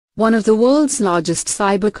One of the world's largest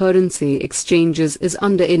cybercurrency exchanges is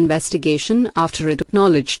under investigation after it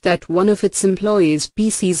acknowledged that one of its employees'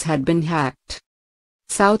 PCs had been hacked.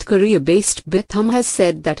 South Korea-based Bithumb has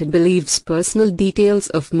said that it believes personal details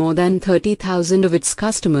of more than 30,000 of its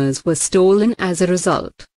customers were stolen as a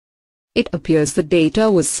result. It appears the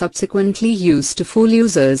data was subsequently used to fool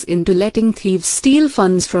users into letting thieves steal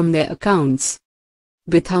funds from their accounts.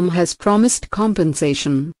 Bithumb has promised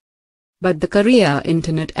compensation. But the Korea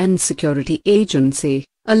Internet and Security Agency,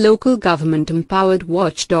 a local government-empowered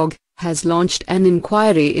watchdog, has launched an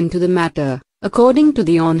inquiry into the matter, according to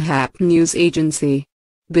the Yonhap news agency.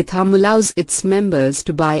 Bithumb allows its members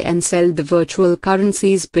to buy and sell the virtual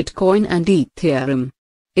currencies Bitcoin and Ethereum.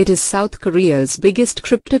 It is South Korea's biggest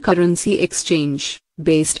cryptocurrency exchange,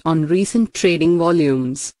 based on recent trading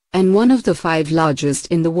volumes, and one of the 5 largest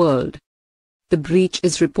in the world. The breach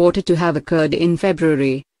is reported to have occurred in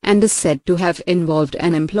February, and is said to have involved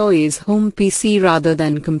an employee's home PC rather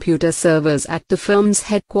than computer servers at the firm's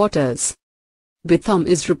headquarters. Bithumb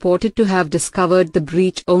is reported to have discovered the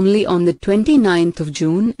breach only on the 29th of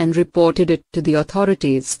June and reported it to the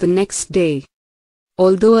authorities the next day.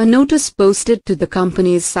 Although a notice posted to the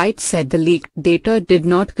company's site said the leaked data did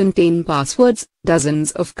not contain passwords,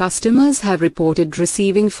 dozens of customers have reported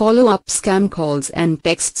receiving follow-up scam calls and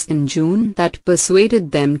texts in June that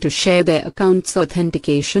persuaded them to share their account's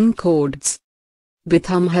authentication codes.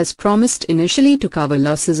 Bithumb has promised initially to cover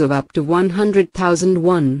losses of up to 100,000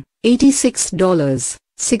 won,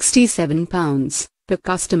 £86.67 per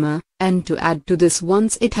customer, and to add to this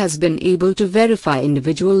once it has been able to verify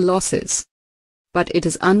individual losses. But it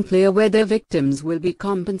is unclear whether victims will be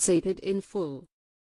compensated in full.